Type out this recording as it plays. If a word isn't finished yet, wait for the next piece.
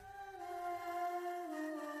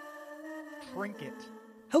Trinket.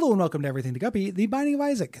 Hello and welcome to Everything to Guppy, the Binding of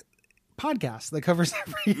Isaac podcast that covers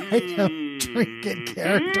every item, trinket,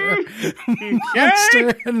 character,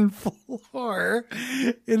 monster, and floor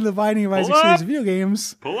in the Binding of Isaac series of video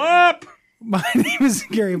games. Pull up! My name is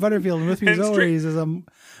Gary Butterfield, and with me as always is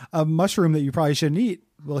a mushroom that you probably shouldn't eat,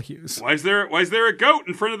 Will Hughes. Why is there a goat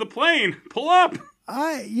in front of the plane? Pull up!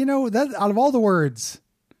 That out of all the words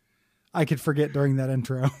I could forget during that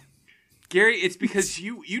intro. Gary, it's because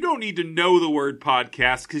you don't need to know the word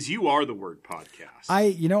podcast because you are the word podcast. I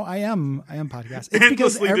am podcast. It's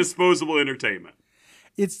endlessly disposable entertainment.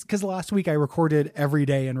 It's because last week I recorded every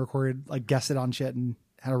day and guested on shit and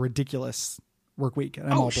had a ridiculous work week. And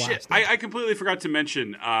I'm all blasted. Shit. I completely forgot to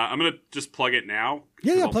mention, I'm going to just plug it now.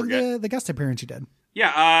 Yeah, plug the guest appearance you did. Yeah,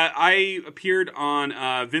 I appeared on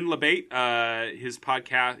Vin LaBate, his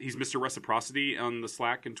podcast. He's Mr. Reciprocity on the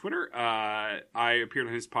Slack and Twitter. I appeared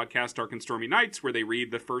on his podcast, Dark and Stormy Nights, where they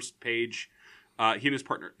read the first page. He and his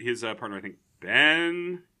partner, I think,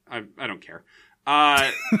 Ben. I don't care.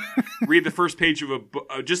 Read the first page of a book,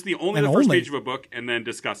 just the first page of a book, and then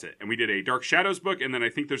discuss it. And we did a Dark Shadows book, and then I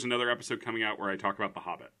think there's another episode coming out where I talk about The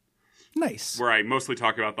Hobbit. Nice. Where I mostly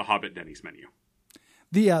talk about The Hobbit Denny's menu.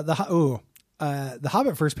 The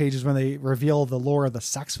Hobbit first page is when they reveal the lore of the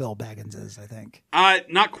Saxville Bagginses, I think.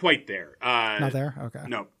 Not quite there. Not there? Okay.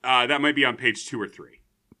 No. That might be on page 2 or 3.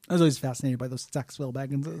 I was always fascinated by those Saxville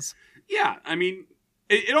Bagginses. Yeah, I mean,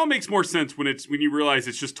 it all makes more sense when you realize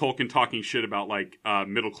it's just Tolkien talking shit about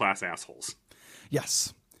middle-class assholes.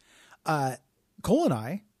 Yes. Cole and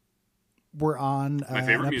I were on my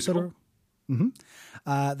favorite musical.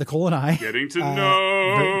 The Cole and I. Getting to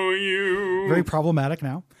know you. Very problematic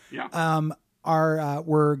now. Yeah.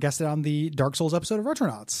 We're guested on the Dark Souls episode of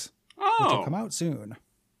Retronauts. Oh. Which will come out soon.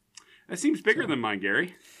 That seems bigger than mine,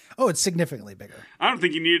 Gary. Oh, it's significantly bigger. I don't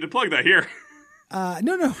think you needed to plug that here.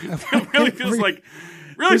 No. It really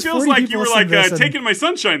feels like you were taking my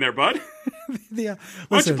sunshine there, bud. Why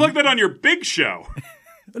don't you plug that on your big show?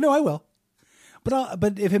 No, I will.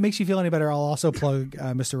 But if it makes you feel any better, I'll also plug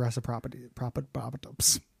Mr. Reciprocity. Mr.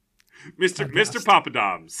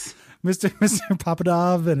 Papadoms. Mr.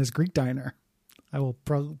 Papadov and his Greek diner. I will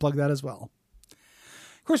plug that as well.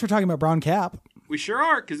 Of course, we're talking about Brown Cap. We sure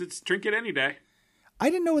are, because it's Trinket any day. I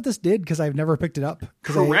didn't know what this did because I've never picked it up.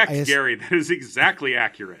 Correct, Gary. That is exactly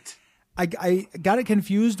accurate. I got it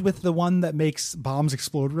confused with the one that makes bombs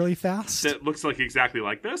explode really fast. That looks like exactly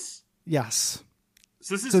like this? Yes.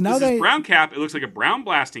 So this is Brown Cap. It looks like a brown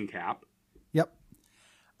blasting cap. Yep.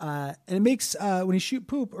 And it makes, when you shoot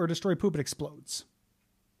poop or destroy poop, it explodes.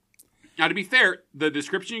 Now, to be fair, the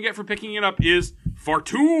description you get for picking it up is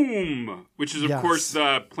Fartoom, which is, of course,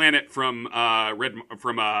 the planet from A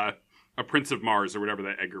Prince of Mars, or whatever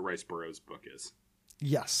that Edgar Rice Burroughs book is.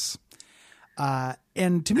 Yes.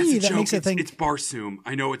 And to me, that makes it think... It's Barsoom.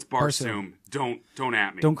 I know it's Barsoom. Don't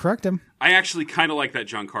at me. Don't correct him. I actually kind of like that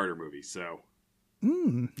John Carter movie, so...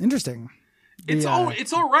 Interesting. It's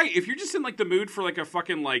all right. If you're just in the mood for a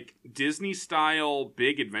fucking Disney style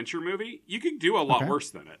big adventure movie, you could do a lot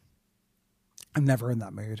worse than it. I'm never in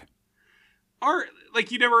that mood. Or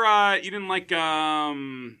you didn't like did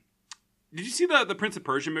you see the Prince of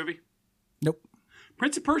Persia movie? Nope.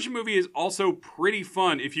 Prince of Persia movie is also pretty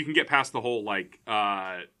fun if you can get past the whole white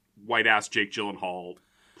ass Jake Gyllenhaal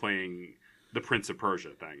playing the Prince of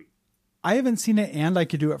Persia thing. I haven't seen it, and I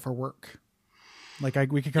could do it for work. We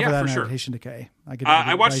could cover that in Adaptation Decay.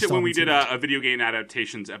 I watched it when we did a video game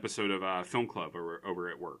adaptations episode of Film Club over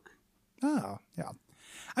at work. Oh, yeah.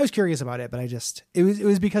 I was curious about it, but it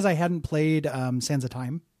was because I hadn't played Sands of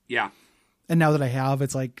Time. Yeah. And now that I have,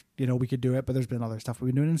 it's we could do it, but there's been other stuff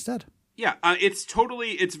we've been doing instead. Yeah,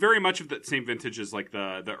 it's very much of the same vintage as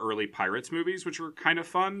the early Pirates movies, which were kind of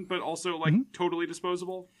fun, but also totally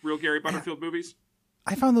disposable. Real Gary Butterfield movies.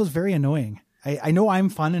 I found those very annoying. I know I'm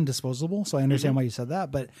fun and disposable, so I understand why you said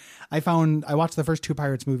that, but I watched the first 2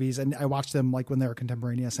 Pirates movies, and I watched them when they were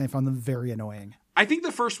contemporaneous, and I found them very annoying. I think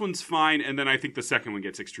the first one's fine, and then I think the second one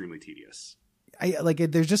gets extremely tedious.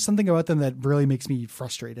 There's just something about them that really makes me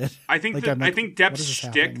frustrated. I think Depp's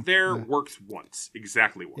shtick there works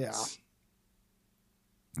exactly once.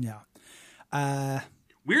 Yeah.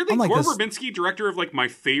 Weirdly, Gore Verbinski, director of my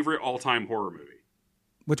favorite all-time horror movie.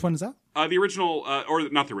 Which one is that? The original, or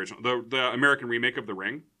not the original, the American remake of The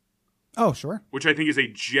Ring. Oh, sure. Which I think is a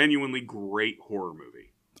genuinely great horror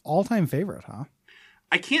movie. All-time favorite, huh?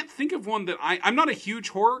 I can't think of one that I'm not a huge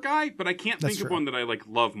horror guy, but I can't think of one that I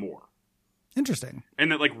love more. Interesting.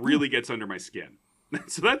 And that really gets under my skin.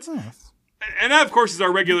 So that's... And that, of course, is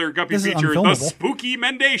our regular Guppy feature, The Spooky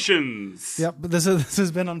Mendations. Yep, but this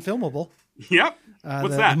has been Unfilmable. Yep.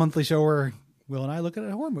 What's that? The monthly show where Will and I look at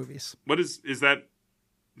horror movies. What is that?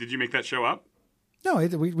 Did you make that show up? No,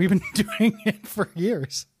 we've been doing it for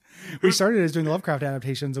years. We started as doing Lovecraft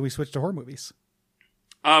adaptations, and we switched to horror movies.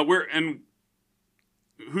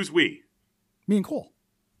 Who's we? Me and Cole.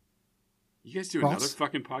 You guys do Ross? Another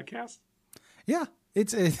fucking podcast? Yeah,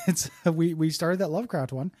 it's we started that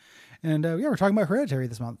Lovecraft one, and we're talking about Hereditary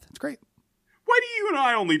this month. It's great. Why do you and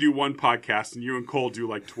I only do one podcast, and you and Cole do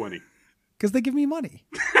like 20? Because they give me money.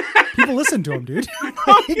 People listen to them, dude.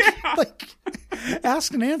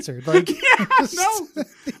 Asked and answered.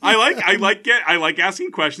 I like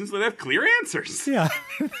asking questions that have clear answers. Yeah,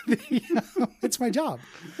 it's my job.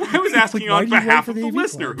 I was asking on behalf of the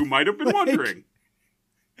listener who might have been wondering.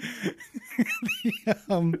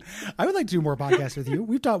 I would like to do more podcasts with you.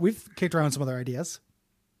 We've kicked around some other ideas.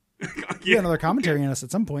 Yeah, another commentary on us at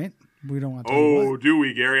some point. We don't want to. Oh, do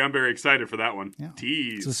we, Gary? I'm very excited for that one. Yeah,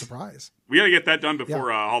 Tease. it's a surprise. We got to get that done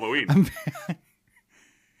before Halloween.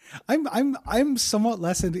 I'm somewhat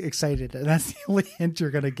less excited, and that's the only hint you're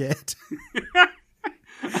gonna get.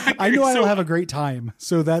 I know I will have a great time,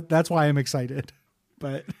 so that's why I'm excited.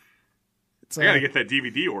 But I gotta get that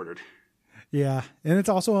DVD ordered. Yeah, and it's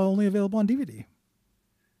also only available on DVD.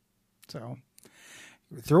 So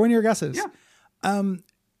throw in your guesses. Yeah.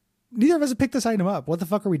 Neither of us have picked this item up. What the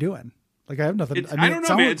fuck are we doing? Like, I have nothing. I don't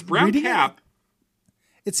know, man. It's brown cap.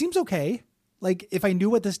 It seems okay. Like, if I knew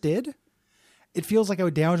what this did, it feels like I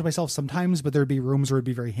would damage myself sometimes, but there'd be rooms where it'd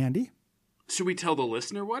be very handy. Should we tell the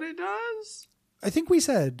listener what it does? I think we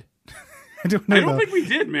said. I don't know. I don't think we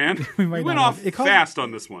did, man. we went off fast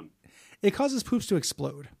on this one. It causes poops to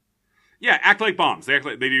explode. Yeah, act like bombs. They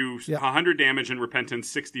do 100 damage and repentance,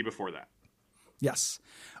 60 before that. Yes,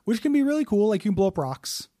 which can be really cool. Like, you can blow up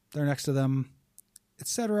rocks. They're next to them,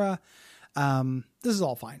 etc. This is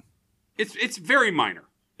all fine. It's very minor.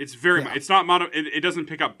 It's very it's not it doesn't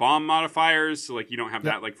pick up bomb modifiers, so like you don't have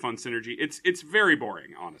that like fun synergy. It's very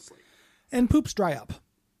boring, honestly. And poops dry up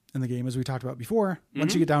in the game, as we talked about before.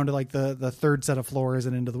 Once you get down to like the third set of floors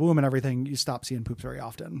and into the womb and everything, you stop seeing poops very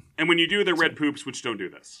often. And when you do, they're red poops, which don't do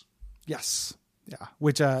this. Yes. Yeah.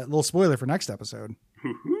 Which little spoiler for next episode.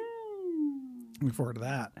 Looking forward to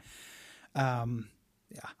that.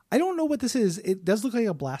 Yeah. I don't know what this is. It does look like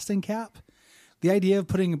a blasting cap. The idea of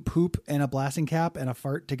putting poop and a blasting cap and a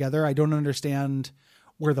fart together, I don't understand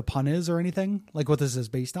where the pun is or anything. Like, what this is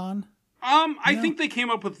based on. I think they came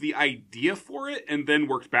up with the idea for it and then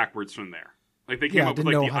worked backwards from there. Like, they came up with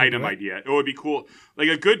like the item idea. It would be cool. Like,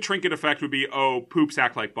 a good trinket effect would be, poops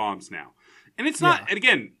act like bombs now. And it's not, and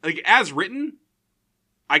again, like, as written,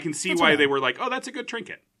 I can see why they were like, oh, that's a good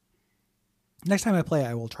trinket. Next time I play,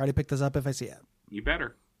 I will try to pick this up if I see it. You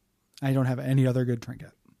better. I don't have any other good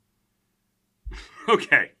trinket.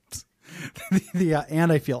 Okay.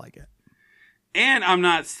 And I feel like it. And I'm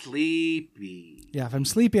not sleepy. Yeah, if I'm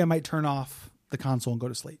sleepy, I might turn off the console and go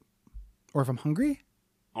to sleep. Or if I'm hungry.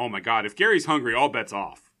 Oh my God, if Gary's hungry, all bets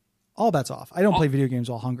off. All bets off. I don't play video games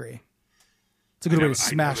while hungry. It's a good way to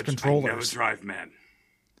smash controllers. I never drive mad.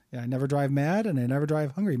 Yeah, I never drive mad, and I never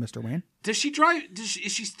drive hungry, Mr. Wayne. Does she drive? Does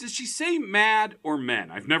she say mad or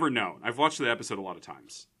men? I've never known. I've watched the episode a lot of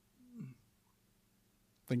times.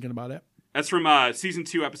 Thinking about it. That's from season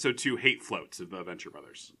 2, episode 2, Hate Floats of the Venture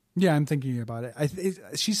Brothers. Yeah, I'm thinking about it.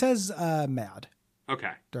 She says mad.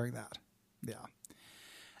 Okay. During that. Yeah.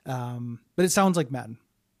 But it sounds like men.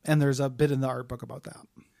 And there's a bit in the art book about that.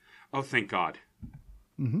 Oh, thank God.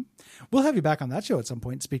 Mm-hmm. We'll have you back on that show at some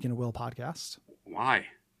point, speaking of Will podcast. Why?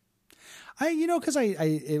 Because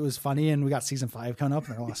it was funny, and we got season 5 coming up,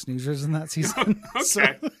 and there are a lot of snoozers in that season. Okay.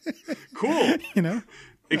 So, cool.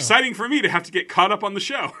 Exciting for me to have to get caught up on the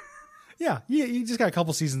show. Yeah, you just got a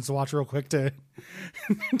couple seasons to watch real quick to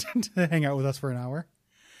to hang out with us for an hour.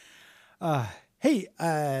 Hey,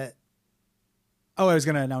 I was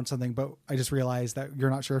going to announce something, but I just realized that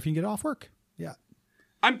you're not sure if you can get off work. Yeah.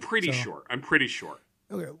 I'm pretty sure.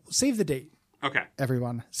 Okay, save the date. Okay.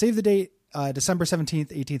 Everyone, save the date, December 17th,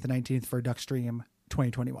 18th, and 19th for Duckstream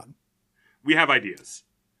 2021. We have ideas.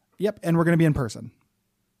 Yep, and we're going to be in person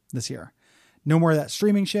this year. No more of that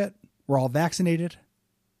streaming shit. We're all vaccinated.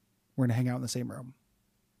 We're going to hang out in the same room.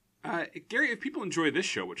 Gary, if people enjoy this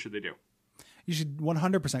show, what should they do? You should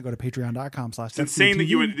 100% go to patreon.com/. It's insane that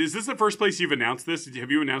is this the first place you've announced this?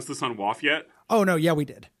 Have you announced this on WAF yet? Oh, no. Yeah, we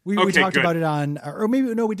did. We talked about it on, or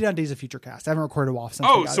maybe, no, we did on Days of Future Cast. I haven't recorded WAF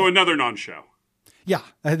since. Another non-show. Yeah.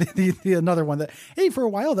 The another one that, hey, for a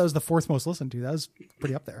while, that was the 4th most listened to. That was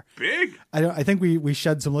pretty up there. Big. I think we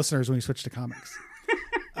shed some listeners when we switched to comics.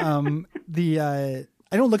 I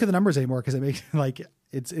don't look at the numbers anymore because it makes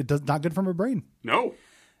it's not good for my brain. No.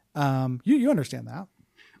 You understand that.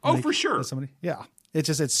 Oh, for sure. Somebody, yeah.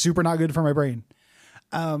 It's super not good for my brain.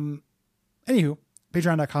 Anywho,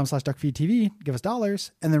 patreon.com/duckfeedtv, give us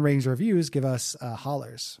dollars, and then ratings and reviews, give us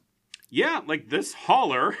hollers. Yeah, like this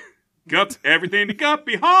holler. Gup, everything to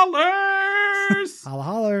Guppy hollers. Holla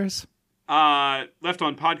hollers. Left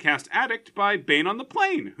on Podcast Addict by Bane on the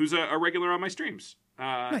Plane, who's a regular on my streams.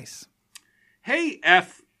 Nice. Hey,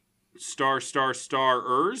 F*****ers.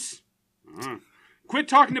 Quit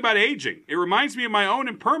talking about aging. It reminds me of my own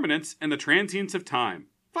impermanence and the transience of time.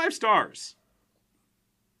 5 stars.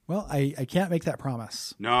 Well, I can't make that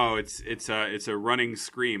promise. No, it's a running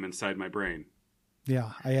scream inside my brain.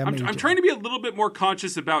 Yeah, I am. I'm trying to be a little bit more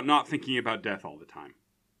conscious about not thinking about death all the time.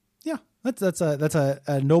 Yeah, that's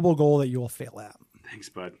a noble goal that you will fail at. Thanks,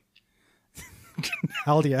 bud.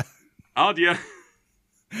 Aldia. Aldia.